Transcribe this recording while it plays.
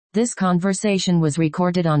This conversation was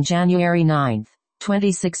recorded on January 9,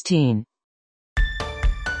 2016.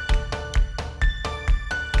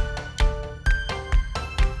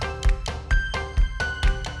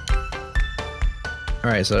 All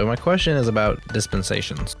right, so my question is about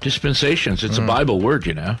dispensations. Dispensations, it's a Bible word,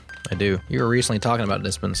 you know. I do. You were recently talking about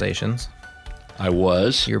dispensations. I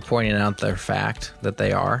was. You're pointing out the fact that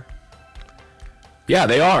they are, Yeah,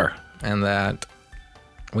 they are. and that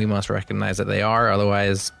we must recognize that they are,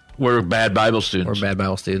 otherwise We're bad Bible we're students. bad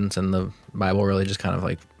Bible students, and the Bible really just kind of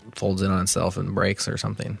like folds in on itself and breaks or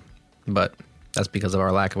something. But that's because of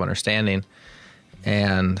our lack of understanding.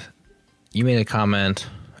 And you made a comment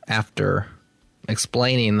after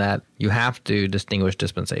explaining that you have to distinguish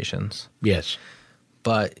dispensations. Yes.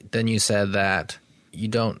 But then you said that you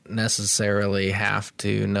don't necessarily have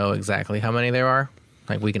to know exactly how many there are.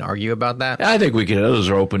 Like, we can argue about that. I think we can. Those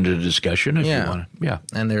are open to discussion if you want to. Yeah.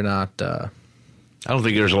 And they're not. I don't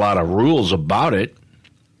think there's a lot of rules about it.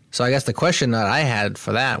 So I guess the question that I had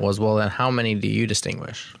for that was, well, then how many do you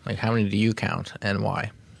distinguish? Like, how many do you count and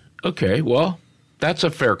why? Okay, well, that's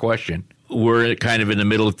a fair question. We're kind of in the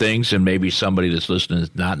middle of things, and maybe somebody that's listening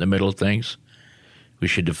is not in the middle of things. We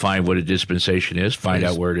should define what a dispensation is, find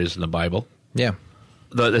out where it is in the Bible. Yeah.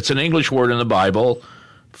 It's an English word in the Bible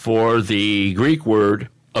for the Greek word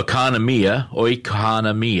oikonomia,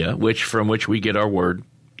 from which we get our word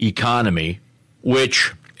economy,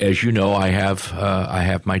 which, as you know, I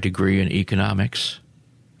have my degree in economics.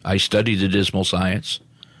 I studied the dismal science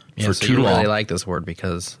for so too you long. really like this word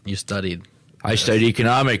because you studied. I studied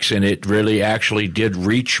economics, and it really actually did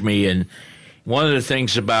reach me. And one of the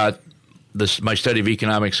things about my study of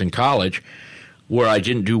economics in college, where I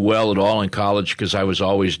didn't do well at all in college because I was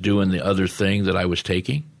always doing the other thing that I was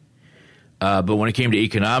taking. But when it came to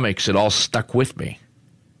economics, it all stuck with me.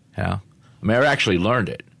 Yeah, I mean, I actually learned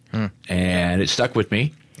it, and it stuck with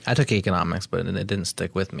me. I took economics, but it didn't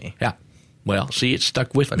stick with me. Yeah, well, see, it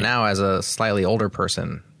stuck with But me. now, as a slightly older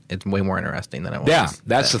person, it's way more interesting than it was. Yeah,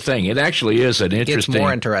 that's the thing. It actually is an It gets interesting.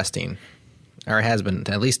 more interesting, or it has been,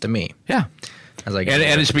 at least to me. Yeah. As I get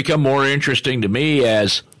And it's become more interesting to me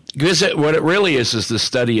because what it really is the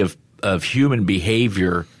study of human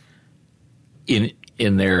behavior in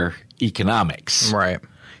their economics. right.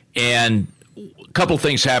 And a couple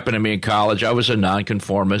things happened to me in college. I was a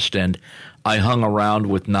nonconformist, and I hung around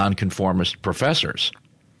with nonconformist professors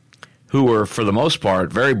who were, for the most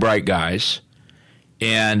part, very bright guys.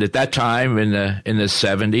 And at that time, in the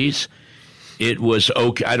 70s, it was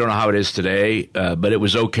okay. I don't know how it is today, but it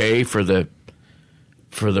was okay for the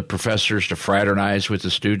professors to fraternize with the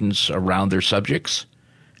students around their subjects.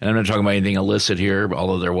 And I'm not talking about anything illicit here,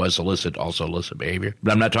 although there was illicit behavior.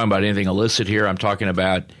 But I'm not talking about anything illicit here. I'm talking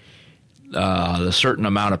about the certain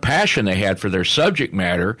amount of passion they had for their subject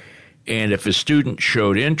matter. And if a student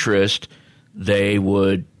showed interest, they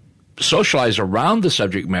would socialize around the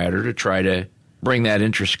subject matter to try to bring that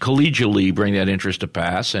interest, collegially bring that interest to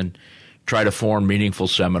pass, and try to form meaningful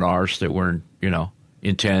seminars that were,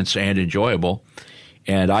 intense and enjoyable.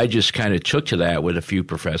 And I just kind of took to that with a few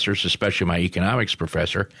professors, especially my economics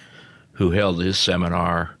professor, who held his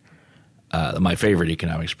seminar, my favorite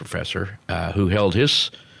economics professor, who held his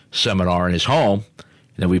seminar in his home.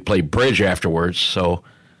 And then we played bridge afterwards. So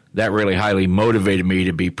that really highly motivated me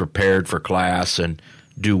to be prepared for class and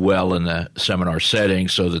do well in the seminar setting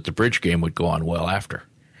so that the bridge game would go on well after.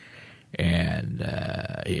 And,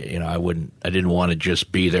 I didn't want to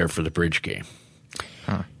just be there for the bridge game.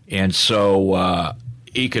 Huh. And so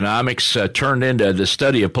economics turned into the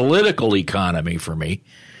study of political economy for me,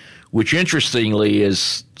 which interestingly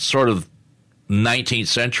is sort of 19th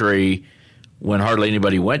century when hardly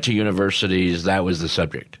anybody went to universities. That was the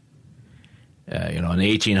subject. In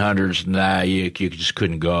the 1800s, you just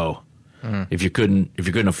couldn't go. If you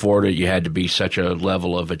couldn't afford it, you had to be such a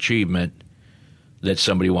level of achievement that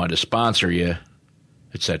somebody wanted to sponsor you,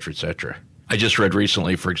 et cetera, et cetera. I just read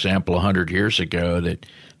recently, for example, 100 years ago, that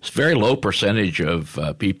a very low percentage of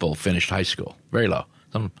people finished high school. Very low.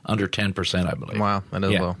 Under 10%, I believe. Wow, that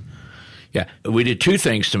is low. Yeah. We did two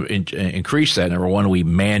things to increase that. Number one, we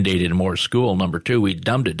mandated more school. Number two, we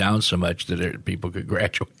dumbed it down so much that people could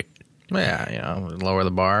graduate. Yeah, lower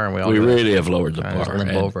the bar, and we really have lowered the bar. Just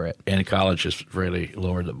limp over it. And college has really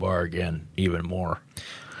lowered the bar again even more.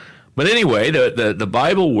 But anyway, the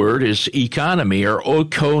Bible word is economy, or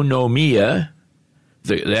oikonomia.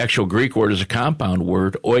 The actual Greek word is a compound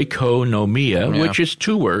word, oikonomia, which is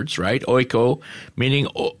two words, right? Oiko, meaning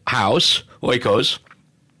house. Oikos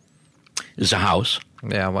is a house.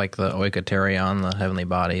 Yeah, like the oikoterion, the heavenly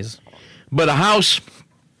bodies. But a house,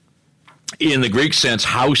 in the Greek sense,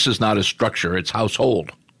 house is not a structure, it's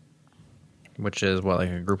household. Which is what, like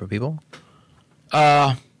a group of people?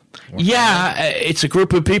 Yeah, it's a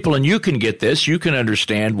group of people, and you can get this. You can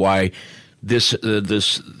understand why this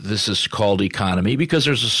is called economy, because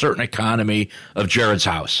there's a certain economy of Jared's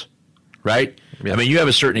house, right? Yeah. I mean, you have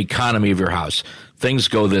a certain economy of your house. Things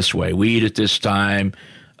go this way. We eat at this time.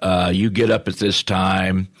 You get up at this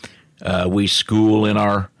time. We school in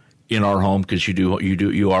our home because you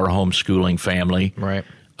are a homeschooling family. Right.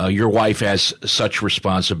 Your wife has such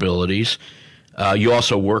responsibilities. You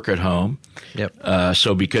also work at home. Yep.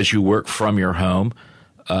 So because you work from your home,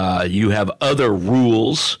 you have other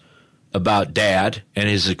rules about Dad and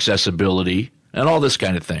his accessibility and all this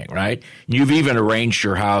kind of thing, right? You've even arranged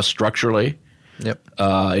your house structurally. Yep.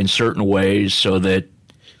 In certain ways so that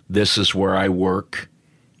this is where I work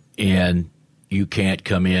and you can't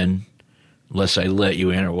come in unless I let you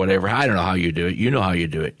in or whatever. I don't know how you do it. You know how you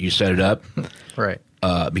do it. You set it up. Right.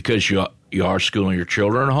 Because you are schooling your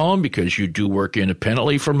children at home, because you do work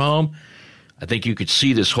independently from home. I think you could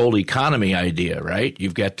see this whole economy idea, right?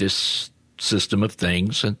 You've got this system of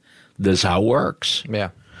things, and this is how it works. Yeah.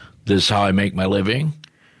 This is how I make my living.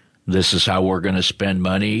 This is how we're going to spend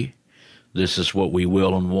money. This is what we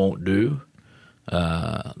will and won't do.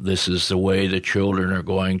 This is the way the children are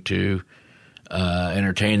going to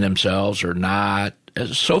entertain themselves or not,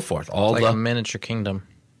 and so forth. All Like a miniature kingdom.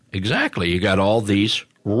 Exactly. You got all these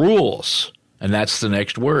rules, and that's the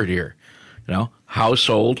next word here.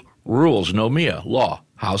 Household rules, nomia, law,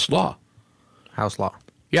 house law. House law.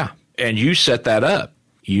 Yeah, and you set that up.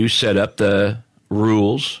 You set up the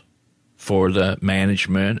rules for the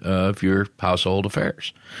management of your household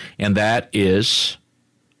affairs, and that is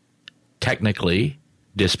technically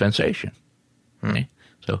dispensation. Okay?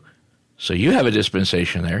 So you have a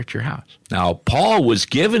dispensation there at your house. Now, Paul was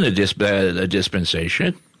given a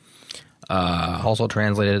dispensation. Also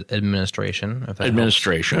translated administration. If that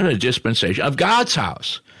Administration, a dispensation of God's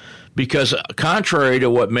house. Because contrary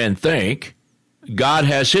to what men think, God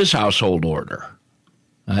has his household order.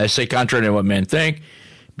 I say contrary to what men think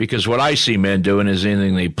because what I see men doing is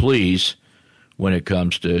anything they please when it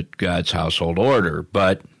comes to God's household order.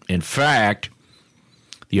 But in fact,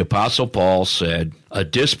 the Apostle Paul said, a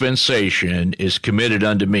dispensation is committed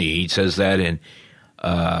unto me. He says that in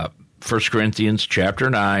 1 Corinthians chapter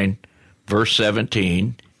 9, verse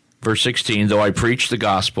 17, verse 16, though I preach the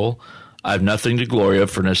gospel, I have nothing to glory of,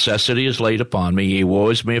 for necessity is laid upon me. Yea, woe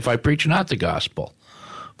is me if I preach not the gospel.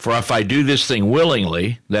 For if I do this thing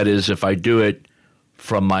willingly, that is, if I do it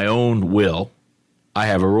from my own will, I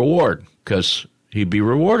have a reward, because he'd be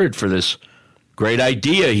rewarded for this great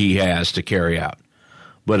idea he has to carry out.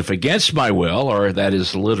 But if against my will, or that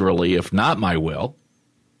is literally, if not my will,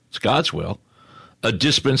 it's God's will, a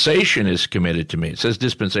dispensation is committed to me. It says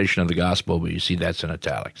dispensation of the gospel, but you see that's in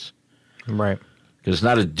italics. Right. Because it's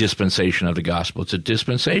not a dispensation of the gospel. It's a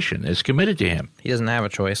dispensation. It's committed to him. He doesn't have a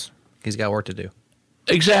choice. He's got work to do.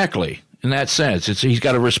 Exactly. In that sense, he's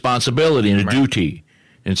got a responsibility and a duty.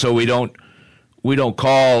 And so we don't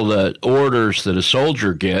call the orders that a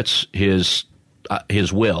soldier gets his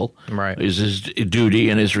will, Right. is his duty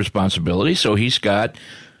and his responsibility. So he's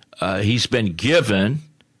been given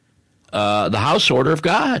the house order of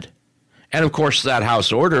God. And of course, that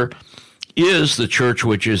house order is the church,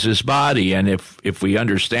 which is his body. And if we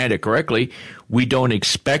understand it correctly, we don't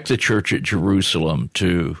expect the church at Jerusalem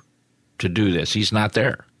to do this. He's not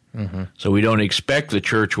there. Mm-hmm. So we don't expect the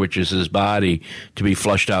church, which is his body, to be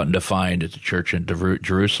flushed out and defined at the church in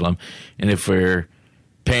Jerusalem. And if we're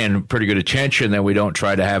paying pretty good attention, then we don't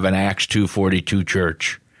try to have an Acts 2:42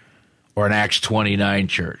 church or an Acts 29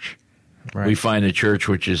 church. Right. We find the church,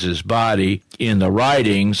 which is his body, in the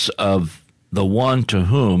writings of the one to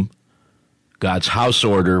whom God's house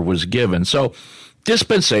order was given. So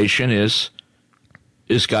dispensation is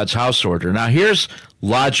God's house order. Now, here's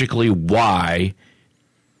logically why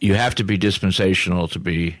you have to be dispensational to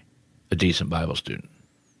be a decent Bible student.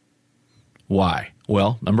 Why?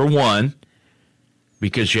 Well, number one,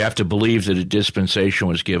 because you have to believe that a dispensation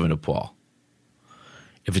was given to Paul.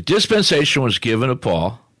 If a dispensation was given to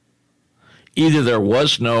Paul, either there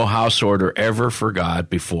was no house order ever for God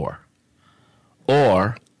before,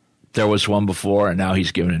 or there was one before and now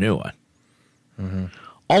he's given a new one. Mm-hmm.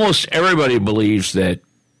 Almost everybody believes that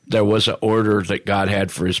there was an order that God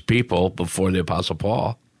had for his people before the Apostle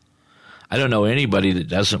Paul. I don't know anybody that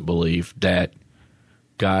doesn't believe that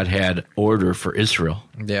God had order for Israel,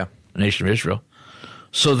 the nation of Israel.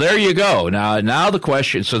 So there you go. Now the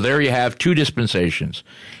question, so there you have two dispensations.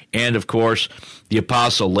 And, of course, the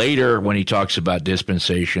apostle later, when he talks about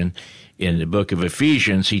dispensation in the book of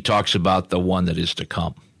Ephesians, he talks about the one that is to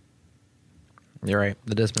come. You're right.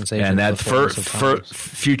 The dispensation. And that of the fullness of times.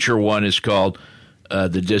 future one is called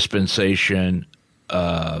the dispensation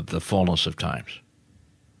of the fullness of times.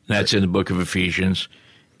 That's in the book of Ephesians.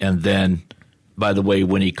 And then, by the way,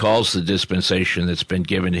 when he calls the dispensation that's been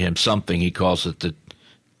given to him something, he calls it the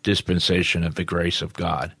dispensation of the grace of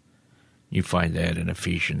God. You find that in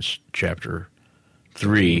Ephesians chapter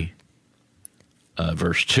 3,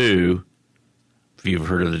 verse 2. If you've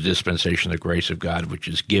heard of the dispensation of the grace of God, which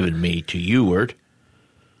is given me to youward,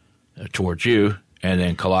 towards you. And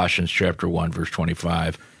then Colossians chapter 1, verse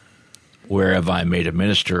 25, whereof I am made a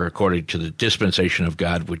minister according to the dispensation of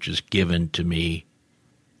God, which is given to me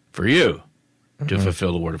for you, to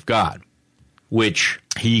fulfill the word of God, which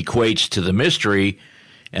he equates to the mystery,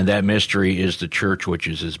 and that mystery is the church, which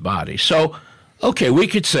is his body. So, okay, we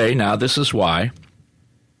could say, now this is why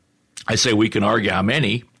I say we can argue how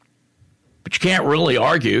many, but you can't really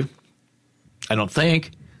argue, I don't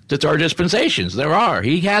think, that there are dispensations. There are.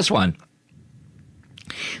 He has one.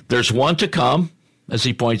 There's one to come, as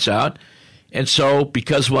he points out, and so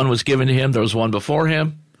because one was given to him, there was one before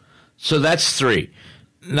him. So that's 3.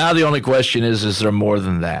 Now the only question is there more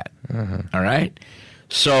than that? All right?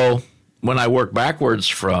 So when I work backwards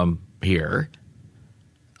from here,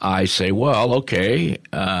 I say, well, okay,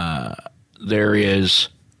 there is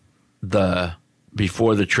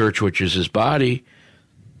before the church, which is his body,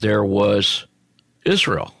 there was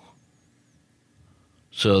Israel.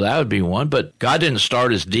 So that would be one. But God didn't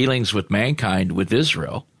start his dealings with mankind with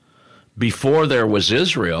Israel. Before there was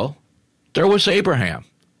Israel, there was Abraham.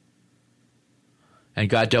 And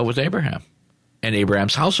God dealt with Abraham and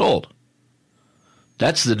Abraham's household.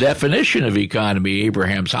 That's the definition of economy,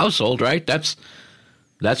 Abraham's household, right? That's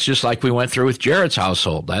just like we went through with Jared's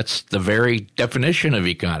household. That's the very definition of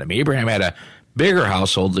economy. Abraham had a bigger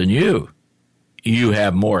household than you. You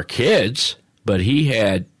have more kids, but he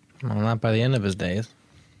had... Well, not by the end of his days.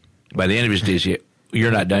 By the end of his days,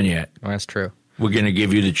 you're not done yet. Well, that's true. We're going to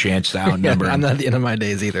give you the chance to outnumber him. I'm not at the end of my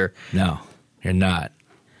days either. No, you're not.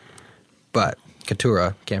 But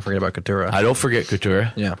Keturah, can't forget about Keturah. I don't forget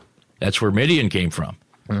Keturah. Yeah. That's where Midian came from.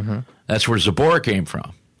 That's where Zipporah came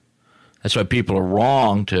from. That's why people are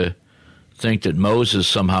wrong to think that Moses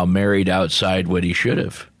somehow married outside what he should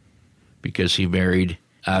have, because he married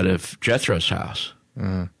out of Jethro's house.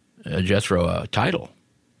 Jethro, a title,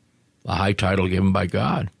 a high title given by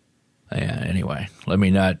God. Anyway, let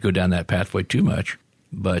me not go down that pathway too much,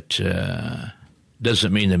 but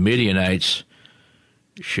doesn't mean the Midianites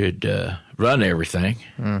should run everything.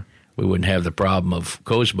 We wouldn't have the problem of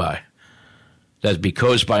Cosby. That'd be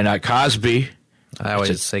Cosby, not Cosby. I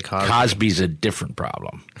always say Cosby. Cosby's a different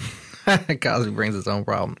problem. Cosby brings its own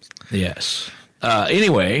problems. Yes.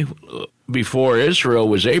 Anyway, before Israel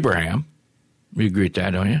was Abraham. You agree with that,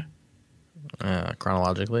 don't you?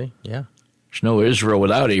 Chronologically, yeah. There's no Israel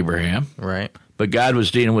without Abraham. Right. But God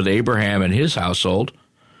was dealing with Abraham and his household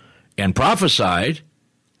and prophesied,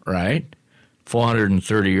 right?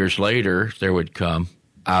 430 years later, there would come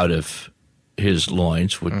out of his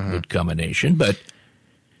loins would come a nation. But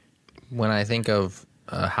when I think of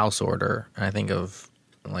a house order, I think of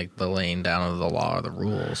like the laying down of the law or the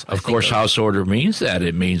rules. Of course, house order means that.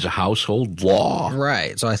 It means a household law.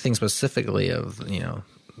 Right. So I think specifically of,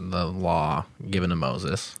 the law given to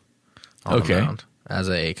Moses on the Mount as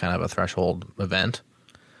a kind of a threshold event.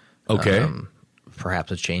 Okay.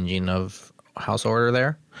 Perhaps a changing of house order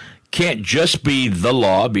there. Can't just be the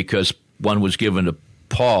law because one was given to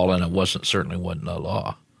Paul and it certainly wasn't a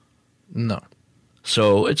law. No.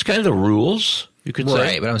 So it's kind of the rules, you could say.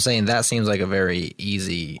 Right, but I'm saying that seems like a very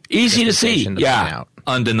easy to see. point out.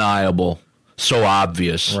 Undeniable. So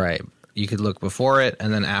obvious. Right. You could look before it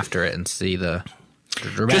and then after it and see the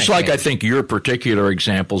dramatic just like change. I think your particular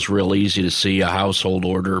example is real easy to see a household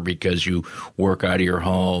order because you work out of your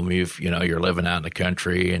home, you're living out in the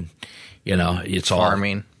country and it's all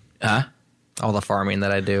farming. Huh? All the farming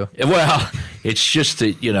that I do. Well, it's just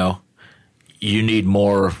that, you need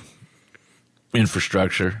more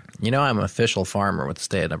infrastructure. I'm an official farmer with the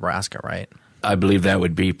state of Nebraska, right? I believe that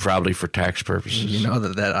would be probably for tax purposes. You know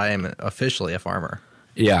that I am officially a farmer.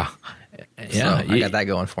 Yeah. Yeah, so I got that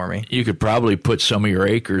going for me. You could probably put some of your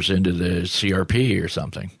acres into the CRP or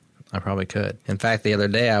something. I probably could. In fact, the other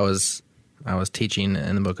day I was teaching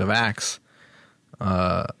in the book of Acts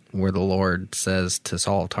where the Lord says to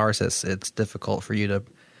Saul of Tarsus, it's difficult for you to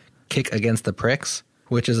kick against the pricks,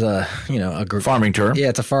 which is a farming term. Yeah,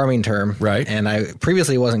 it's a farming term. Right. And I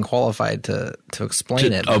previously wasn't qualified to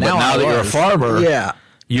explain it. But now that you're a farmer, yeah,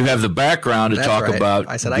 you have the background to talk about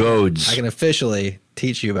I said, goads. I can officially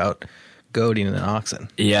teach you about goading an oxen.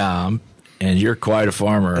 Yeah. And you're quite a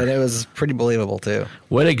farmer. And it was pretty believable, too.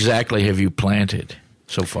 What exactly have you planted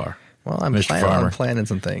so far? Well, I'm Mr. Farmer. planning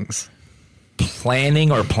some things.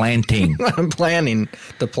 Planning or planting? I'm planning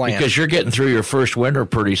to plant. Because you're getting through your first winter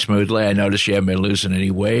pretty smoothly. I noticed you haven't been losing any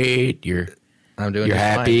weight. I'm doing You're just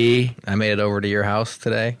happy. fine. I made it over to your house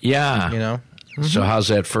today. Yeah. You know? So how's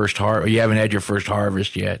that first harvest? You haven't had your first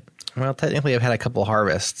harvest yet. Well, technically, I've had a couple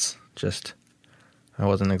harvests. Just I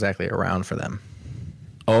wasn't exactly around for them.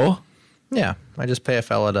 Oh? Yeah, I just pay a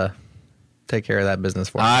fella to take care of that business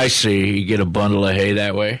for me. I see. You get a bundle of hay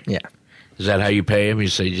that way? Yeah, Is that how you pay him? You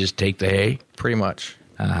say just take the hay? pretty much.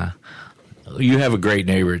 You have a great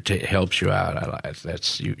neighbor that helps you out.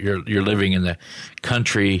 You're living in the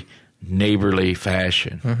country neighborly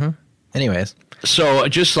fashion. Anyways, So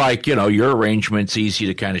just like, your arrangement's easy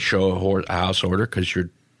to kind of show a house order because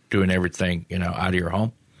you're doing everything, out of your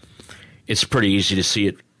home. It's pretty easy to see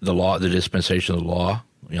it, the dispensation of the law.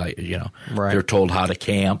 Right. They're told how to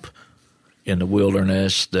camp in the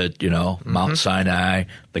wilderness, Mount Sinai,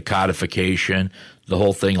 the codification, the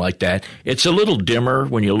whole thing like that. It's a little dimmer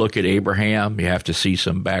when you look at Abraham. You have to see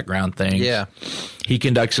some background things. yeah, He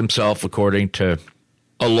conducts himself according to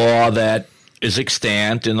a law that is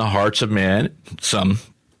extant in the hearts of men.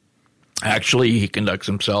 Actually, he conducts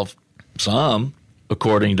himself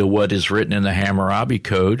according to what is written in the Hammurabi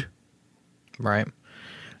Code. right.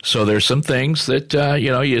 So there's some things that,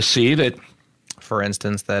 you see that For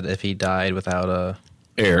instance, that if he died without an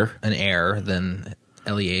heir, then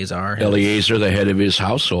Eleazar, the head of his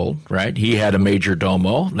household, right? He had a major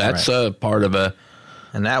domo. That's Right. a part of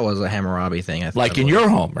and that was a Hammurabi thing. like in your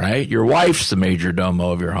home, right? Your wife's the major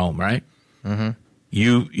domo of your home, right? Mm-hmm.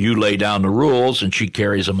 You lay down the rules, and she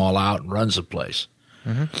carries them all out and runs the place.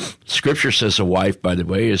 Mm-hmm. Scripture says a wife, by the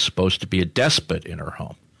way, is supposed to be a despot in her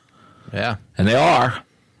home. yeah, And they are.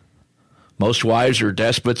 Most wives are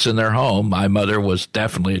despots in their home. My mother was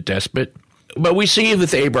definitely a despot. But we see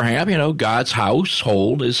with Abraham, God's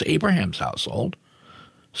household is Abraham's household.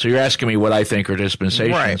 So you're asking me what I think are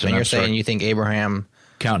dispensations. right. And you're saying you think Abraham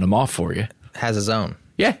counting them off for you. has his own.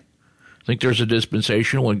 Yeah. I think there's a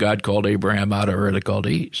dispensation when God called Abraham out of Ur of the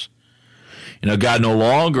Chaldees. God no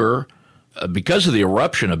longer, because of the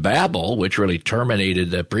eruption of Babel, which really terminated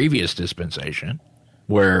the previous dispensation,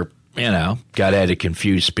 where, God had a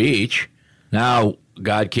confused speech. Now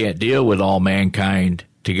God can't deal with all mankind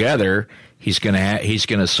together. He's going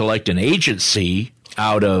to select an agency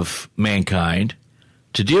out of mankind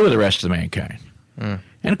to deal with the rest of mankind. And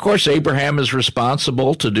of course, Abraham is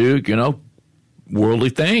responsible to do, worldly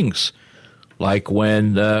things. Like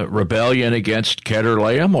when the rebellion against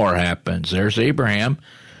Chedorlaomer happens, there's Abraham,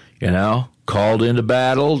 called into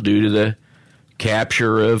battle due to the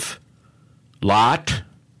capture of Lot,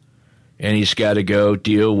 and he's got to go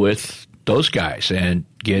deal with those guys and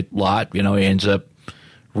get Lot. He ends up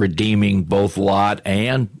redeeming both Lot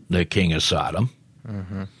and the king of Sodom.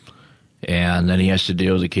 Mm-hmm. And then he has to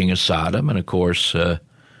deal with the king of Sodom. And, of course,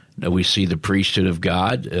 we see the priesthood of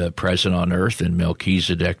God present on earth in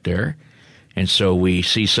Melchizedek there. And so we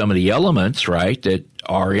see some of the elements, right, that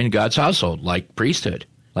are in God's household, like priesthood,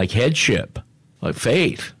 like headship, like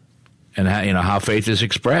faith, and how faith is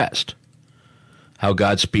expressed, how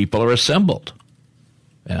God's people are assembled.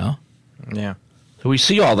 Yeah. So we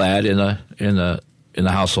see all that in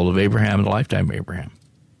the household of Abraham and the lifetime of Abraham.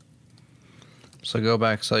 So go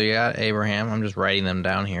back. So you got Abraham. I'm just writing them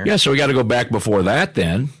down here. Yeah, so we got to go back before that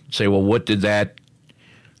then. Say, well, what did that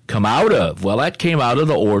come out of? Well, that came out of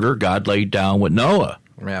the order God laid down with Noah.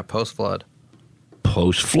 Yeah, post-flood.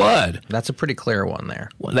 Post-flood. That's a pretty clear one there.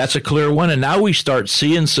 Well, that's a clear one. And now we start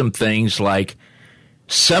seeing some things like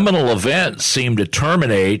seminal events seem to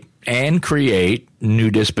terminate and create new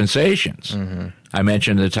dispensations. Mm-hmm. I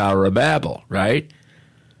mentioned the Tower of Babel, right?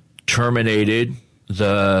 Terminated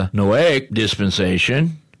the Noahic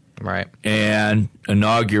dispensation, right, and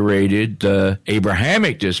inaugurated the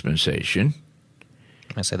Abrahamic dispensation.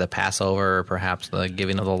 I say the Passover, or perhaps the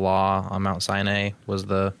giving of the law on Mount Sinai was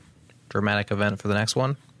the dramatic event for the next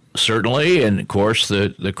one. Certainly, and of course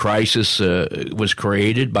the crisis was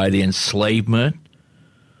created by the enslavement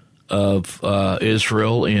of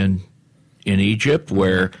Israel in Egypt,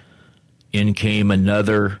 where in came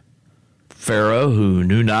another Pharaoh who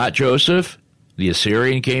knew not Joseph. The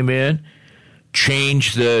Assyrian came in,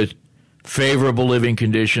 changed the favorable living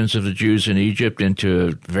conditions of the Jews in Egypt into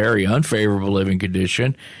a very unfavorable living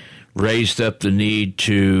condition, raised up the need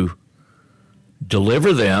to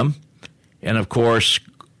deliver them, and of course,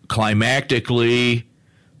 climactically,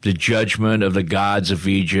 the judgment of the gods of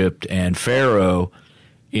Egypt and Pharaoh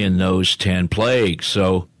in those 10 plagues.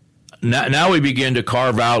 So now we begin to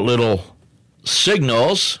carve out little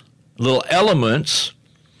signals, little elements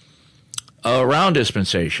around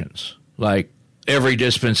dispensations. Like every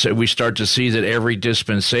dispensation, we start to see that every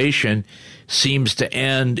dispensation seems to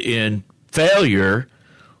end in failure,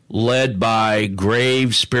 led by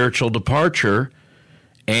grave spiritual departure,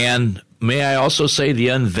 and may I also say the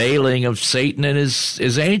unveiling of Satan and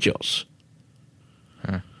his angels.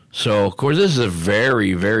 So, of course, this is a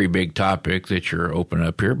very, very big topic that you're opening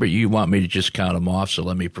up here, but you want me to just count them off, so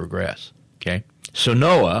let me progress, okay? So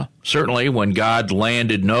Noah, certainly when God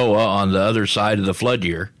landed Noah on the other side of the flood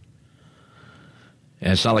year,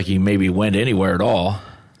 and it's not like he maybe went anywhere at all.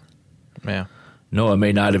 Yeah. Noah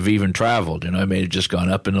may not have even traveled. He may have just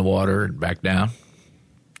gone up in the water and back down.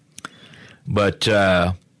 But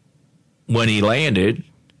when he landed,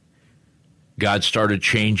 God started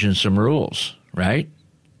changing some rules, right?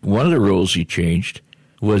 One of the rules he changed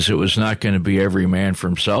was it was not going to be every man for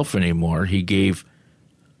himself anymore. He gave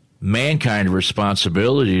mankind a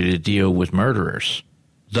responsibility to deal with murderers,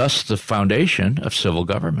 thus the foundation of civil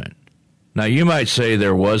government. Now, you might say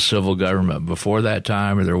there was civil government before that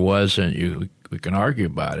time, or there wasn't. We can argue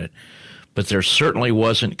about it. But there certainly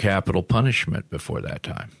wasn't capital punishment before that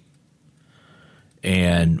time.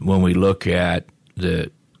 And when we look at the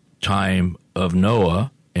time of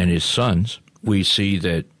Noah and his sons, we see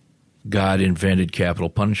that God invented capital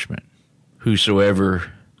punishment.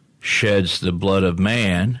 Whosoever sheds the blood of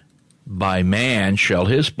man, by man shall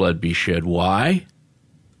his blood be shed. Why?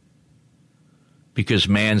 Because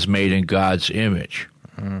man's made in God's image.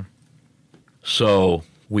 Mm-hmm. So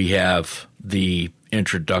we have the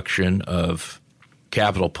introduction of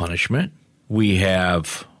capital punishment. We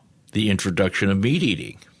have the introduction of meat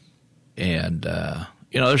eating. And,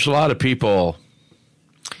 there's a lot of people.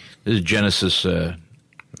 This is Genesis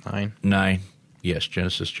 9. Yes,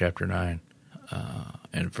 Genesis chapter 9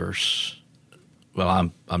 and verse.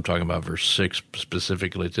 Well, I'm talking about verse 6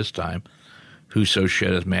 specifically at this time. Whoso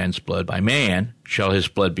sheddeth man's blood, by man shall his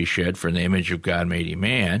blood be shed, for in the image of God made he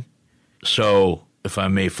man. So, if I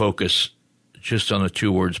may focus just on the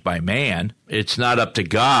two words by man, it's not up to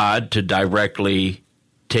God to directly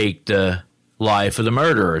take the life of the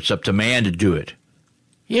murderer. It's up to man to do it.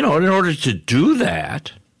 In order to do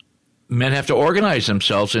that, men have to organize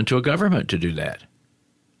themselves into a government to do that.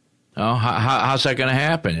 How's that going to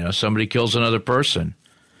happen? Somebody kills another person.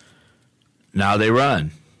 Now they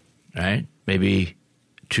run, right? Maybe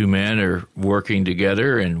two men are working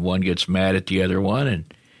together and one gets mad at the other one,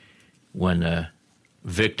 and when the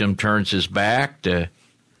victim turns his back, the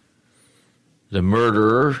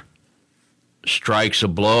murderer strikes a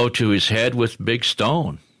blow to his head with a big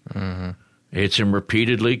stone. Mm-hmm. Hits him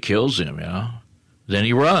repeatedly, kills him, Then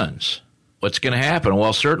he runs. What's going to happen?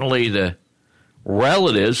 Well, certainly the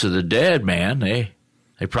relatives of the dead man, they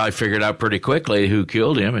probably figured out pretty quickly who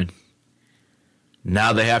killed him, and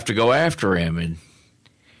now they have to go after him. And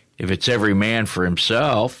if it's every man for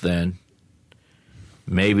himself, then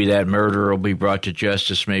maybe that murderer will be brought to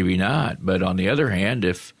justice, maybe not. But on the other hand,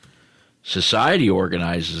 if society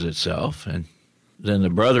organizes itself, and then the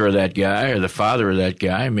brother of that guy or the father of that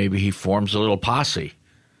guy, maybe he forms a little posse.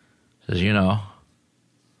 Says,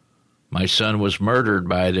 my son was murdered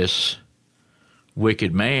by this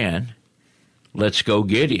wicked man. Let's go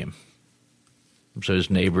get him. So his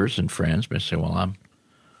neighbors and friends may say, well,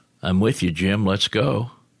 I'm with you, Jim. Let's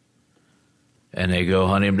go. And they go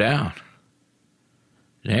hunt him down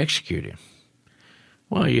and execute him.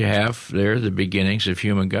 Well, you have there the beginnings of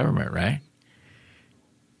human government, right?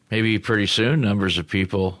 Maybe pretty soon numbers of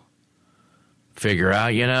people figure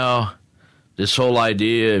out, this whole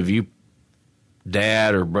idea of you,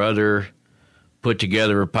 dad or brother, put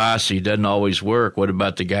together a posse doesn't always work. What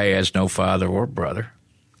about the guy who has no father or brother?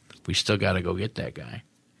 We still got to go get that guy.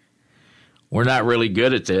 We're not really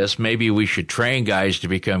good at this. Maybe we should train guys to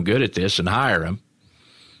become good at this and hire him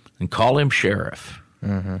and call him sheriff.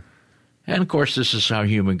 Mm-hmm. And, of course, this is how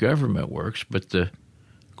human government works, but the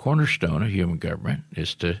cornerstone of human government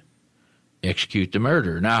is to execute the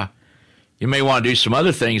murderer. Now, you may want to do some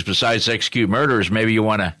other things besides execute murderers. Maybe you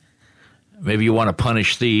want to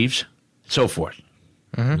punish thieves, so forth.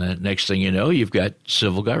 Mm-hmm. And the next thing you know, you've got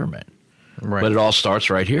civil government. Right. But it all starts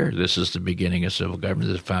right here. This is the beginning of civil government.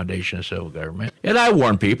 This is the foundation of civil government. And I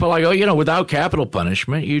warn people, I go, without capital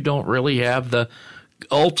punishment, you don't really have the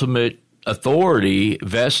ultimate authority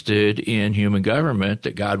vested in human government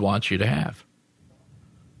that God wants you to have.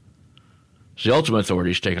 So the ultimate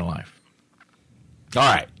authority is taking life. All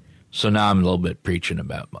right. So now I'm a little bit preaching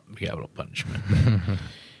about capital punishment.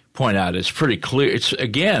 Point out, it's pretty clear. It's,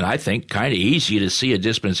 again, I think, kind of easy to see a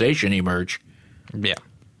dispensation emerge. Yeah.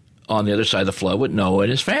 On the other side of the flood with Noah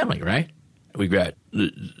and his family, right? We've got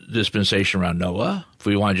the dispensation around Noah, if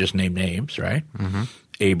we want to just name names, right? Mm-hmm.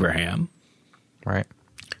 Abraham, Right.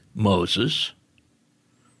 Moses,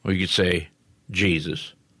 or you could say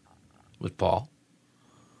Jesus with Paul.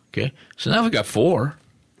 Okay, so now we've got 4.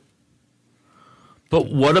 But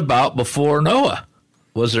what about before Noah?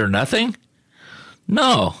 Was there nothing?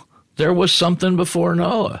 No, there was something before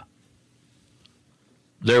Noah.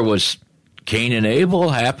 There was Cain and Abel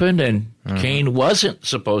happened, and Cain wasn't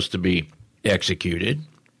supposed to be executed.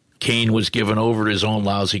 Cain was given over to his own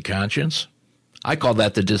lousy conscience. I call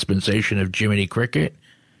that the dispensation of Jiminy Cricket.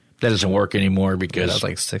 That doesn't work anymore Yeah, because that was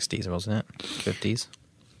like 60s, wasn't it? 50s.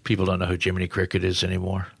 people don't know who Jiminy Cricket is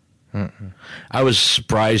anymore. I was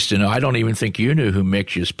surprised to know. I don't even think you knew who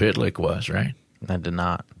Miccius Pitlick was, right? I did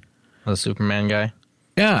not. The Superman guy.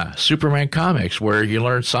 Yeah, Superman comics, where you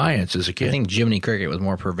learn science as a kid. I think Jiminy Cricket was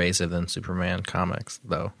more pervasive than Superman comics,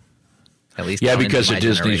 though. At least yeah, down into because my of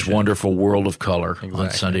Disney's generation. wonderful World of Color on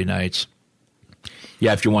Exactly. Sunday nights.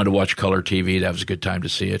 Yeah, if you wanted to watch color TV, that was a good time to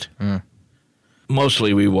see it.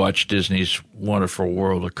 Mostly we watched Disney's wonderful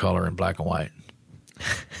World of Color in black and white.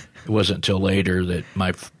 It wasn't until later that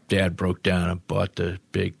my dad broke down and bought the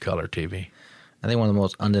big color TV. I think one of the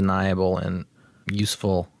most undeniable and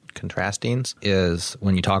useful contrastings is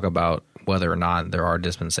when you talk about whether or not there are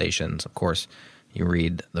dispensations. Of course, you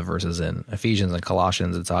read the verses in Ephesians and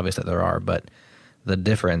Colossians, it's obvious that there are, but the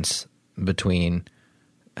difference between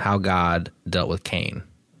how God dealt with Cain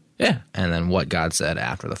Yeah, and then what God said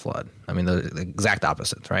after the flood. I mean, the exact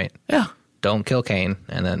opposites, right? yeah, Don't kill Cain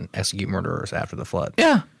and then execute murderers after the flood.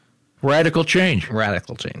 yeah. Radical change.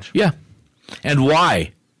 Radical change. Yeah. And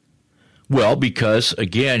why? Well, because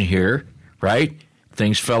again here, right?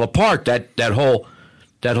 Things fell apart. That whole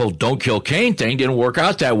don't kill Cain thing didn't work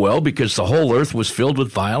out that well because the whole earth was filled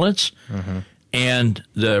with violence and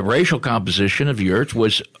the racial composition of the earth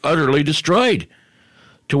was utterly destroyed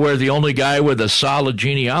to where the only guy with a solid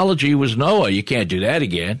genealogy was Noah. You can't do that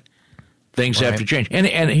again. Things have to change. And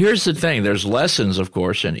here's the thing. There's lessons, of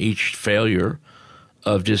course, in each failure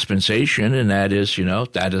of dispensation, and that is,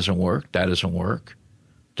 that doesn't work, that doesn't work,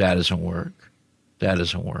 that doesn't work, that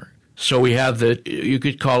doesn't work. So we have you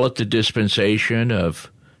could call it the dispensation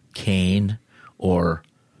of Cain or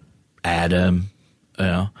Adam.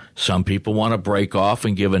 Some people want to break off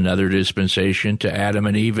and give another dispensation to Adam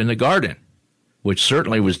and Eve in the garden, which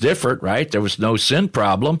certainly was different, right? There was no sin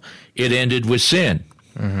problem. It ended with sin.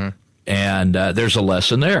 And there's a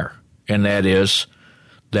lesson there, and that is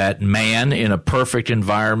that man in a perfect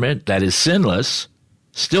environment that is sinless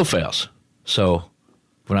still fails. So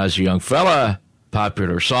when I was a young fella,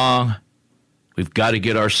 popular song, we've got to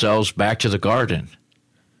get ourselves back to the garden.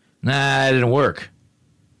 Nah, that didn't work.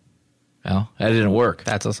 Well, that didn't work.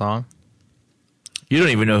 That's a song. You don't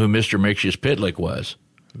even know who Mr. Miccius Pitlick was.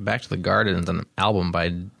 Back to the Garden is an album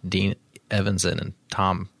by Dean Evanson and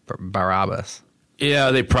Tom Barabbas.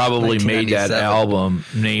 Yeah, they probably made that 1997. album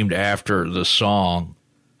named after the song.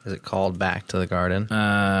 Is it called Back to the Garden?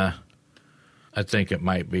 I think it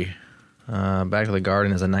might be. Back to the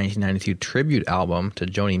Garden is a 1992 tribute album to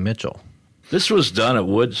Joni Mitchell. This was done at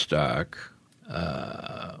Woodstock.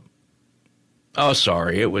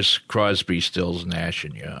 Sorry, it was Crosby, Stills, Nash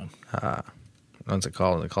and Young. What's it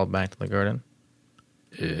called? Is it called Back to the Garden?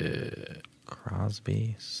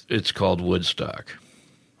 Crosby's. It's called Woodstock.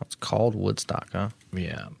 It's called Woodstock, huh?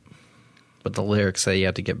 Yeah. But the lyrics say you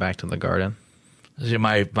have to get back to the garden. See,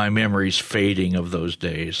 my memory's fading of those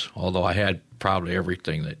days, although I had probably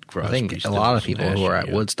everything that Crosby, I think a Stills, lot of people Nash who are and at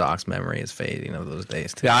Young. Woodstock's memory is fading of those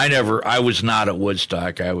days, too. Yeah, I was not at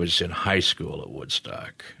Woodstock. I was in high school at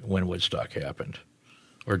Woodstock when Woodstock happened,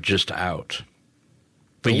 or just out.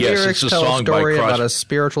 But The yes, lyrics it's a tell song a story by about Crosby. a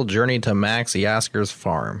spiritual journey to Max Yasker's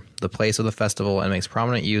farm, the place of the festival, and makes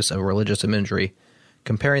prominent use of religious imagery,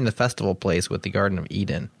 comparing the festival place with the Garden of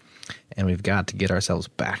Eden. And we've got to get ourselves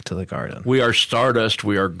back to the garden. We are stardust.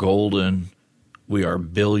 We are golden. We are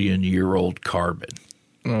billion-year-old carbon.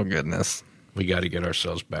 Oh, goodness. We got to get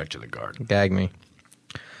ourselves back to the garden. Gag me.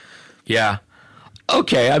 Yeah.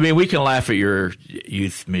 Okay. I mean, we can laugh at your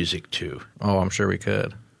youth music too. Oh, I'm sure we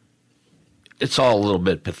could. It's all a little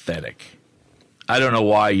bit pathetic. I don't know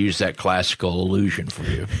why I use that classical illusion for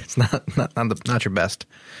you. It's not your best.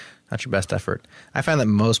 Not your best effort. I find that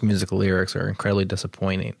most musical lyrics are incredibly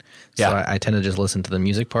disappointing. So Yeah. I tend to just listen to the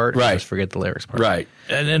music part and Right. just forget the lyrics part. Right.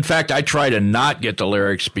 And in fact, I try to not get the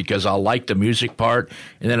lyrics because I'll like the music part.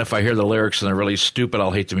 And then if I hear the lyrics and they're really stupid,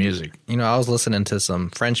 I'll hate the music. I was listening to some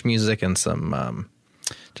French music and some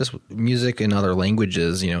just music in other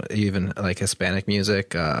languages, even like Hispanic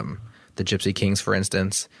music, the Gypsy Kings, for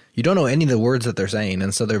instance. You don't know any of the words that they're saying,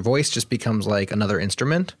 and so their voice just becomes like another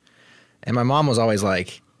instrument. And my mom was always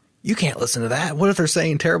like, you can't listen to that. What if they're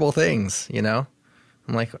saying terrible things, you know?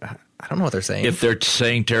 I'm like, I don't know what they're saying. If they're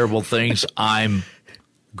saying terrible things, I'm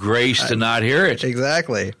graced to not hear it.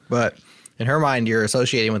 Exactly. But in her mind, you're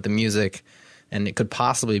associating with the music, and it could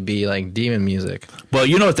possibly be like demon music. Well,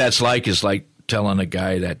 you know what that's like is like telling a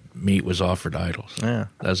guy that meat was offered idols. Yeah.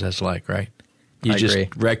 That's like, right? You I just agree.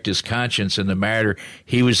 wrecked his conscience in the matter.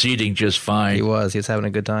 He was eating just fine. He was having a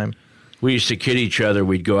good time. We used to kid each other.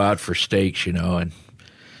 We'd go out for steaks, you know, and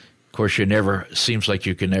of course seems like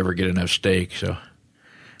you can never get enough steak. So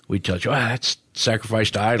we'd tell you, that's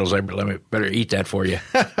sacrificed to idols. Let me better eat that for you.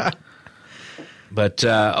 But,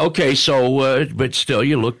 okay, so, but still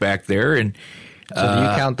you look back there and. So do you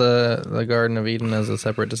count the Garden of Eden as a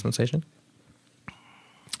separate dispensation?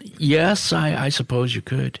 Yes, I suppose you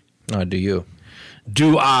could. No, do you?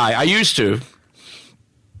 Do I? I used to.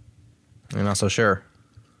 You're not so sure.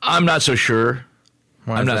 I'm not so sure.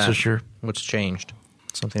 Why I'm is not that? so sure. What's changed?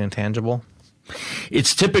 Something intangible?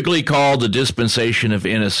 It's typically called the dispensation of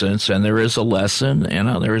innocence, and there is a lesson,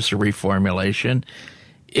 and there is a reformulation.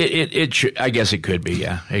 I guess it could be,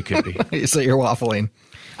 yeah. It could be. So you're waffling.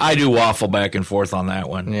 I do waffle back and forth on that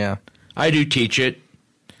one. Yeah. I do teach it.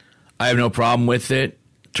 I have no problem with it.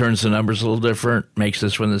 Turns the numbers a little different. Makes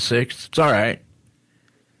this one the 6th. It's all right.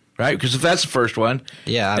 Right? Because if that's the first one,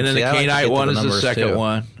 Yeah, and then the see, I like to Canaanite get to one the is the numbers, second too.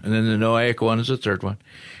 one, and then the Noahic one is the third one,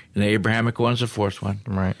 and the Abrahamic one is the fourth one,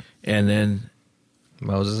 Right. and then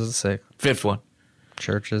Moses is the 6th. fifth one.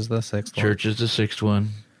 Church is the 6th one. Church is the 6th one.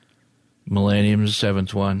 Millennium is the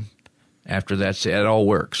 7th one. After that, it all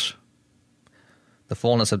works. The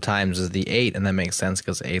fullness of times is the 8, and that makes sense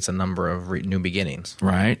because 8's a number of new beginnings.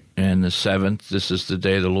 Right. And the 7th, this is the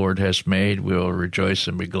day the Lord has made. We will rejoice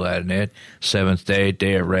and be glad in it. 7th day,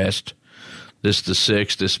 day of rest. This the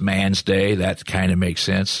 6th, this man's day. That kind of makes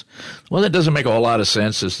sense. Well, that doesn't make a whole lot of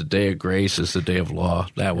sense. It's the day of grace. It's the day of law.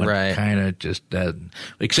 That one Right. kind of just doesn't.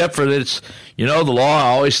 Except for that it's, the law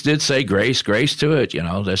always did say grace to it.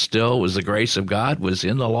 There still was the grace of God was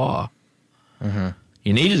in the law. Mm-hmm.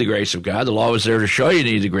 You needed the grace of God. The law was there to show you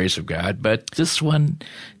needed the grace of God. But this one,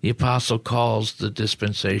 the apostle calls the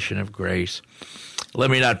dispensation of grace. Let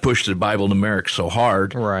me not push the Bible numeric so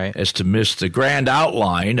hard Right. as to miss the grand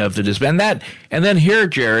outline of the dispensation. And then here,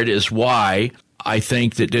 Jared, is why I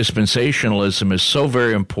think that dispensationalism is so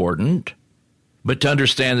very important. But to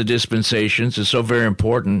understand the dispensations is so very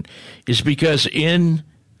important is because in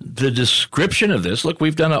the description of this, look,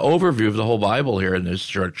 we've done an overview of the whole Bible here in this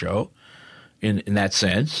church show. In that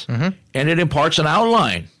sense, and it imparts an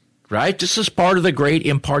outline, right? This is part of the great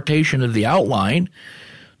impartation of the outline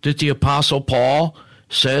that the Apostle Paul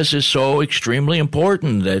says is so extremely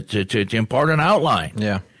important, that to impart an outline.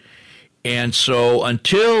 Yeah. And so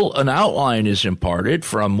until an outline is imparted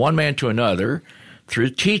from one man to another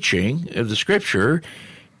through teaching of the Scripture,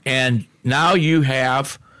 and now you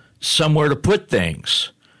have somewhere to put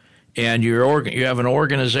things, and you have an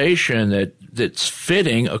organization that's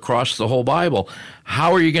fitting across the whole Bible.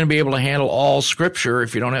 How are you going to be able to handle all Scripture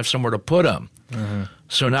if you don't have somewhere to put them? Mm-hmm.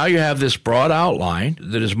 So now you have this broad outline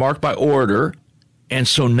that is marked by order. And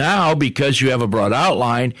so now, because you have a broad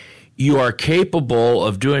outline, you are capable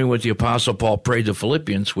of doing what the Apostle Paul prayed the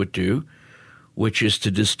Philippians would do, which is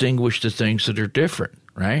to distinguish the things that are different,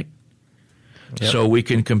 right? Yep. So we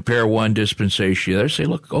can compare one dispensation to the other, say,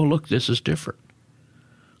 look, this is different.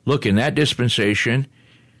 Look, in that dispensation,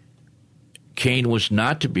 Cain was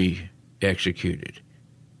not to be executed.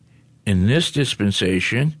 In this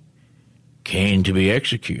dispensation, Cain to be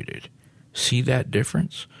executed. See that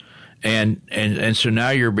difference? And so now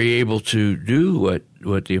you're be able to do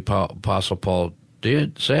what the Apostle Paul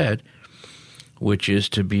said, which is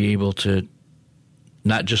to be able to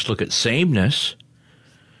not just look at sameness,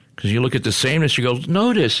 because you look at the sameness, you go,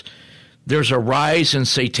 notice there's a rise in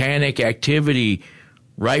satanic activity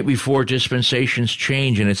right before dispensations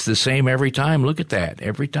change, and it's the same every time. Look at that,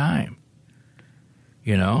 every time.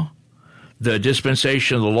 The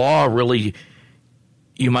dispensation of the law really,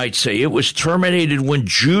 you might say, it was terminated when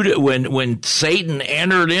when Satan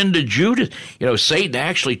entered into Judas. Satan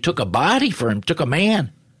actually took a body for him, took a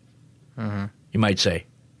man. Mm-hmm. You might say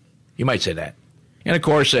that. And of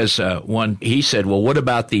course, as he said, well, what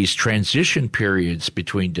about these transition periods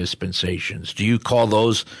between dispensations? Do you call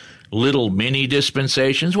those little mini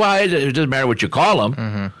dispensations? Well, it doesn't matter what you call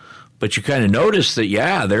them, but you kind of notice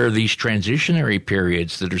that, there are these transitionary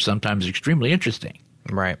periods that are sometimes extremely interesting.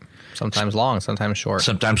 Right. Sometimes long, sometimes short.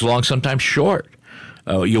 Sometimes long, sometimes short.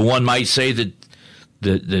 One might say that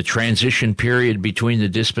the transition period between the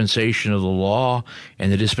dispensation of the law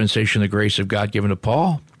and the dispensation of the grace of God given to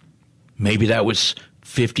Paul, maybe that was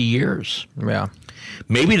 50 years. Yeah.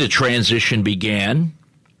 Maybe the transition began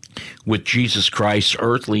with Jesus Christ's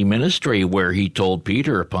earthly ministry, where he told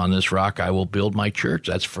Peter, upon this rock I will build my church.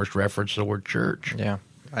 That's the first reference to the word church. Yeah.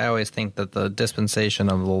 I always think that the dispensation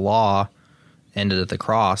of the law ended at the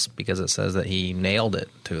cross because it says that he nailed it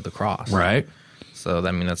to the cross. Right. So,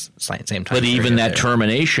 I mean, that's same time. But even that there.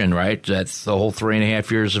 termination, right? That's the whole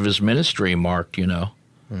 3.5 years of his ministry marked,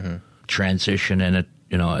 transition and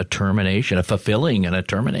a termination, a fulfilling and a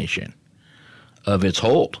termination of its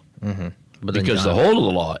hold. Mm-hmm. But because the hold of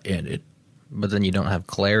the law ended. But then you don't have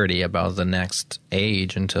clarity about the next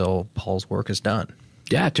age until Paul's work is done.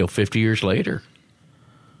 Yeah, till 50 years later,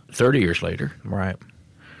 30 years later. Right.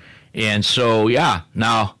 And so,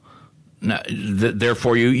 now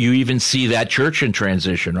therefore, you even see that church in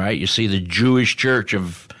transition, right? You see the Jewish church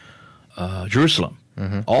of Jerusalem,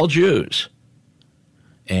 all Jews.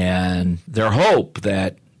 And their hope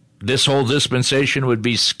that this whole dispensation would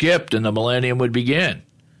be skipped and the millennium would begin.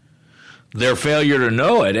 Their failure to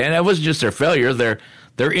know it, and it wasn't just their failure,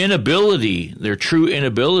 their inability, their true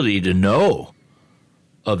inability to know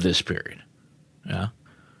of this period. Yeah,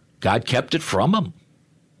 God kept it from them.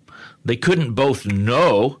 They couldn't both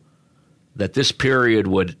know that this period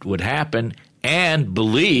would happen and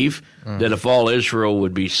believe that if all Israel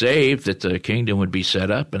would be saved, that the kingdom would be set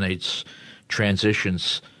up and they'd transition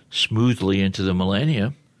smoothly into the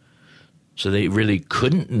millennium. So they really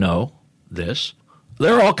couldn't know this.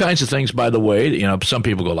 There are all kinds of things, by the way. Some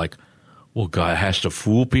people go like, well, God has to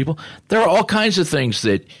fool people. There are all kinds of things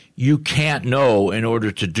that you can't know in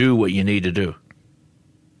order to do what you need to do.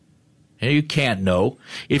 And you can't know.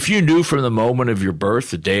 If you knew from the moment of your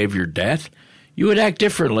birth, the day of your death, you would act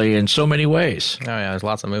differently in so many ways. Oh, yeah, there's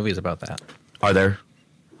lots of movies about that. Are there?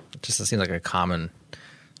 It just seems like a common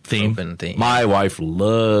theme. theme. My wife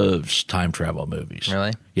loves time travel movies.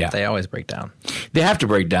 Really? Yeah. They always break down. They have to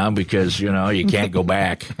break down because, you can't go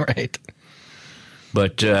back. Right.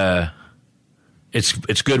 But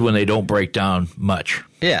it's good when they don't break down much.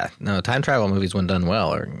 Yeah. No, time travel movies, when done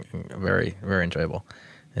well, are very, very enjoyable.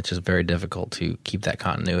 It's just very difficult to keep that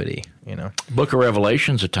continuity, Book of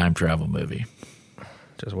Revelation's a time travel movie.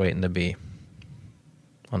 Just waiting to be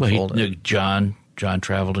unfolded. Well, John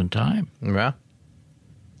traveled in time. Yeah.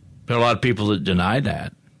 There are a lot of people that deny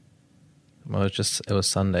that. Well, it was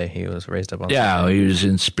Sunday. He was raised up on Yeah, Sunday. he was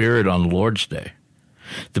in spirit on the Lord's Day.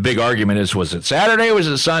 The big argument is, was it Saturday or was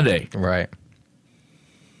it Sunday? Right.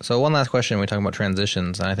 So one last question. We talk about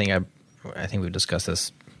transitions, and I think we've discussed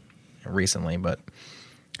this recently, but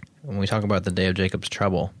when we talk about the day of Jacob's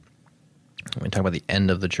trouble, when we talk about the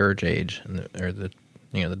end of the church age, or the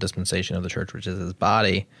dispensation of the church, which is his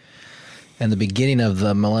body, and the beginning of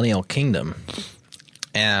the millennial kingdom,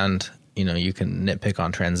 and you can nitpick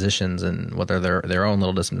on transitions and whether they're their own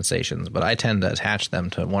little dispensations, but I tend to attach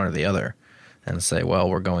them to one or the other and say, well,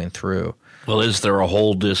 we're going through. Well, is there a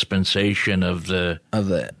whole dispensation of the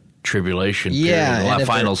tribulation period? Yeah, The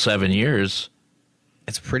final 7 years.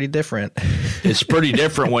 It's pretty different. It's pretty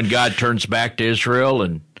different when God turns back to Israel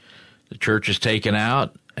and the church is taken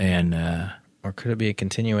out, and or could it be a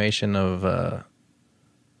continuation of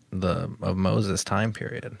Moses' time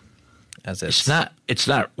period? It's not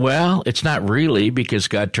really, because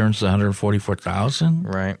God turns the 144,000.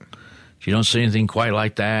 Right. You don't see anything quite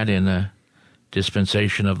like that in the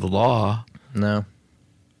dispensation of the law. No.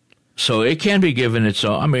 So it can be given its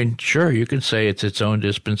own. I mean, sure, you can say it's its own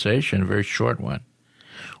dispensation, a very short one.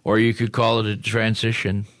 Or you could call it a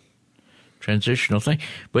transitional thing.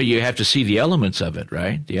 But you have to see the elements of it,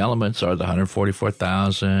 right? The elements are the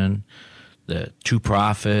 144,000, the two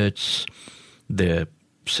prophets, the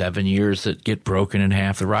 7 years that get broken in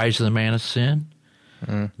half, the rise of the man of sin,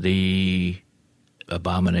 the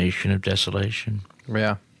abomination of desolation.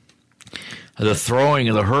 Yeah. The throwing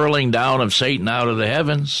and the hurling down of Satan out of the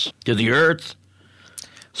heavens to the earth.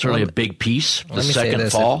 Certainly a big piece. The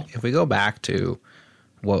second fall. If we go back to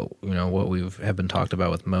what have been talked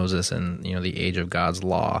about with Moses and the age of God's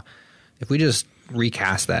law, if we just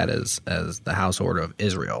recast that as the household of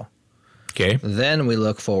Israel, okay, then we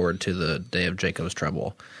look forward to the day of Jacob's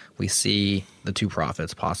trouble. We see the two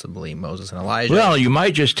prophets, possibly Moses and Elijah. Well, you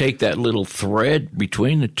might just take that little thread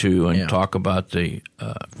between the two and talk about the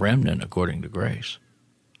remnant according to grace,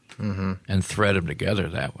 and thread them together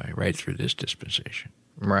that way, right through this dispensation.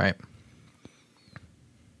 Right.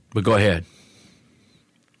 But go ahead.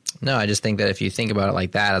 No, I just think that if you think about it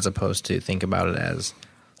like that, as opposed to think about it as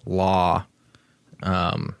law,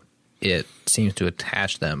 it seems to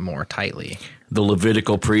attach them more tightly. The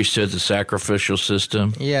Levitical priesthood, the sacrificial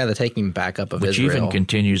system. Yeah, the taking back up of which Israel. Even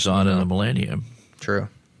continues on in the millennium. True.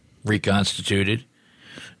 Reconstituted,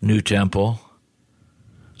 new temple,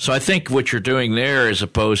 So I think what you're doing there, as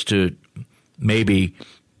opposed to maybe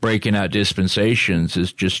breaking out dispensations,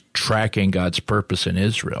 is just tracking God's purpose in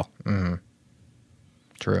Israel.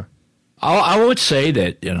 True. I would say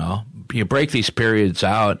that, you break these periods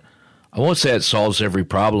out. I won't say it solves every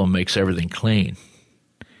problem, makes everything clean.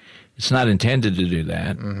 It's not intended to do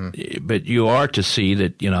that. But you are to see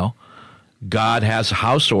that, God has a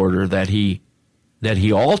house order that he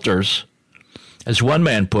alters. As one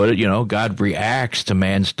man put it, God reacts to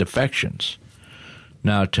man's defections.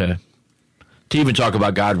 Now, to even talk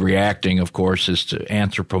about God reacting, of course, is to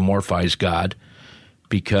anthropomorphize God,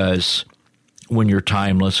 because when you're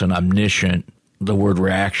timeless and omniscient, the word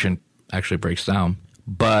reaction actually breaks down.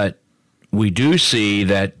 But we do see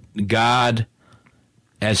that God,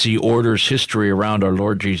 as he orders history around our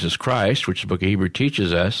Lord Jesus Christ, which the book of Hebrews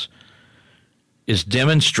teaches us, is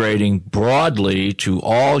demonstrating broadly to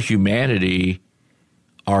all humanity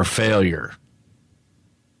our failure.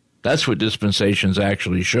 That's what dispensations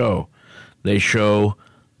actually show. They show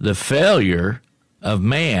the failure of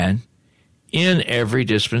man in every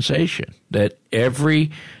dispensation. That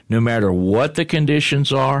no matter what the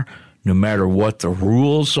conditions are, no matter what the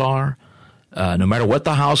rules are, no matter what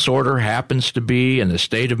the house order happens to be in the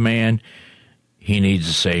state of man, he needs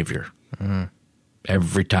a Savior.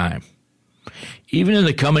 Every time. Even in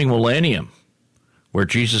the coming millennium, where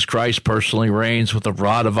Jesus Christ personally reigns with a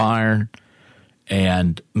rod of iron,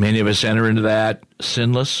 and many of us enter into that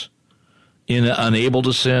sinless, unable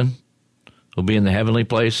to sin, will be in the heavenly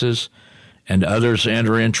places, and others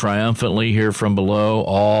enter in triumphantly here from below,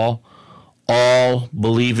 all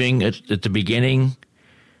believing at the beginning,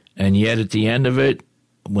 and yet at the end of it,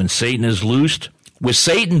 when Satan is loosed, with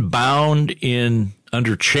Satan bound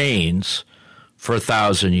under chains for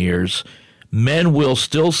 1,000 years, men will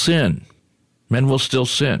still sin. Men will still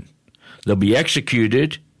sin. They'll be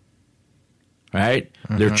executed, right?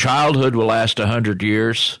 Their childhood will last 100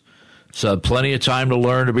 years, so plenty of time to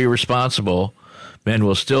learn to be responsible. Men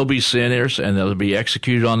will still be sinners, and they'll be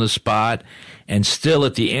executed on the spot. And still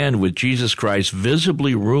at the end, with Jesus Christ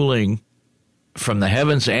visibly ruling from the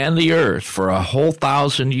heavens and the earth for a whole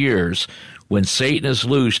 1,000 years, when Satan is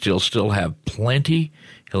loosed, he'll still have plenty.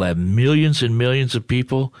 He'll have millions and millions of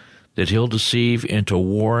people that he'll deceive into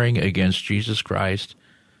warring against Jesus Christ,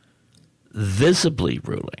 visibly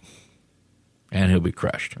ruling, and he'll be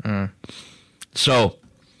crushed. So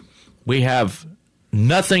we have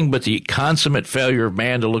nothing but the consummate failure of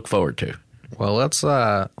man to look forward to. Well, let's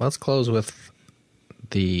close with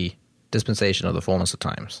the dispensation of the fullness of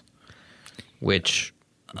times, which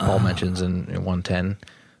Paul mentions in 1:10.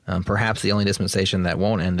 Perhaps the only dispensation that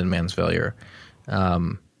won't end in man's failure.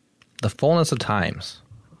 The fullness of times.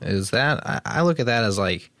 Is that, I look at that as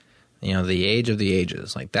like, the age of the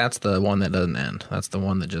ages. Like, that's the one that doesn't end. That's the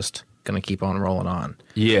one that just going to keep on rolling on.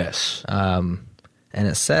 Yes. And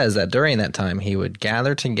it says that during that time he would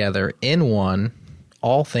gather together in one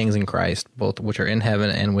all things in Christ, both which are in heaven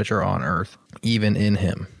and which are on earth, even in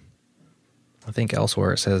him. I think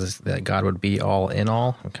elsewhere it says that God would be all in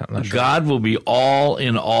all. I'm not sure. God will be all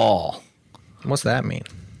in all. What's that mean?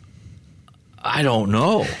 I don't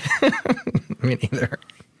know. Me neither.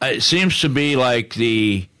 It seems to be like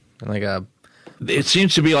the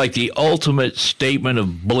ultimate statement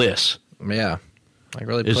of bliss. Yeah. Like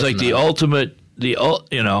really. It's like the ultimate,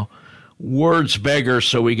 words beggar,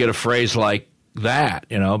 so we get a phrase like that,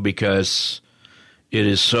 because it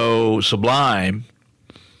is so sublime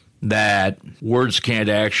that words can't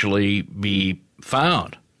actually be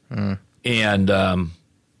found. And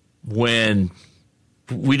when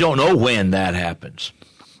we don't know when that happens.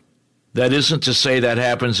 That isn't to say that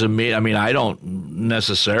happens immediately. I don't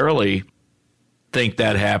necessarily think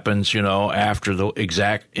that happens, immediately after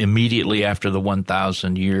the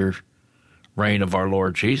 1,000-year reign of our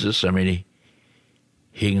Lord Jesus. He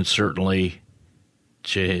can certainly,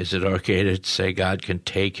 is it okay to say God can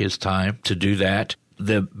take his time to do that?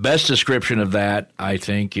 The best description of that, I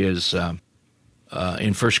think, is in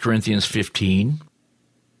 1 Corinthians 15,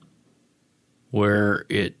 where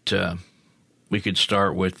we could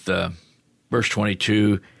start with verse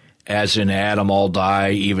 22, as in Adam all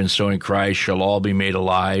die, even so in Christ shall all be made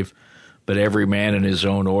alive, but every man in his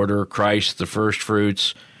own order, Christ the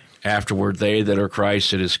firstfruits, afterward they that are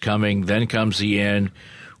Christ at his coming. Then comes the end,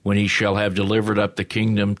 when he shall have delivered up the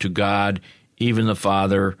kingdom to God, even the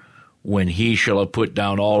Father, when he shall have put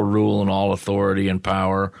down all rule and all authority and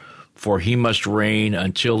power, for he must reign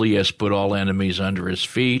until he has put all enemies under his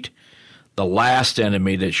feet. The last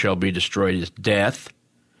enemy that shall be destroyed is death.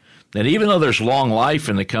 And even though there's long life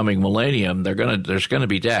in the coming millennium, there's going to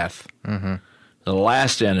be death. The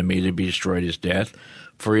last enemy to be destroyed is death,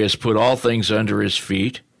 for he has put all things under his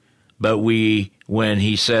feet. But when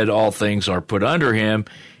he said all things are put under him,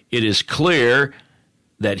 it is clear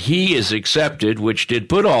that he is accepted, which did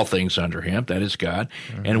put all things under him, that is God.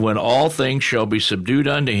 Mm-hmm. And when all things shall be subdued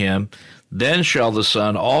unto him, then shall the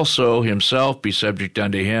Son also himself be subject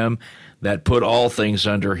unto him that put all things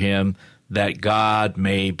under him, that God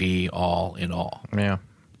may be all in all. Yeah.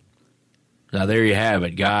 Now, there you have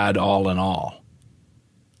it, God all in all.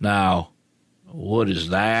 Now, what is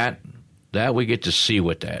that? That we get to see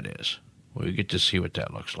what that is. We get to see what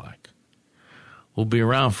that looks like. We'll be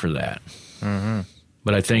around for that. Mm-hmm.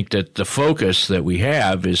 But I think that the focus that we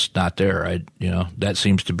have is not there. That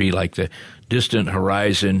seems to be like the distant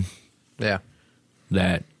horizon. Yeah.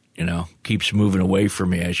 That, keeps moving away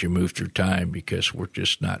from me as you move through time, because we're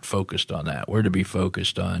just not focused on that. We're to be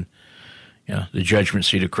focused on, the judgment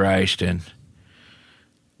seat of Christ and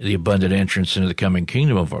the abundant entrance into the coming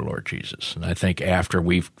kingdom of our Lord Jesus. And I think after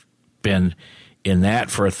we've been in that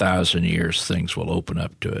for 1,000 years, things will open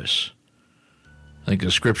up to us. I think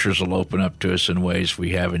the scriptures will open up to us in ways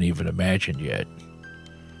we haven't even imagined yet.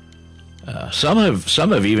 Some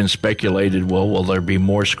have even speculated, well, will there be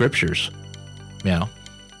more scriptures?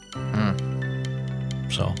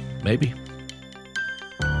 So maybe.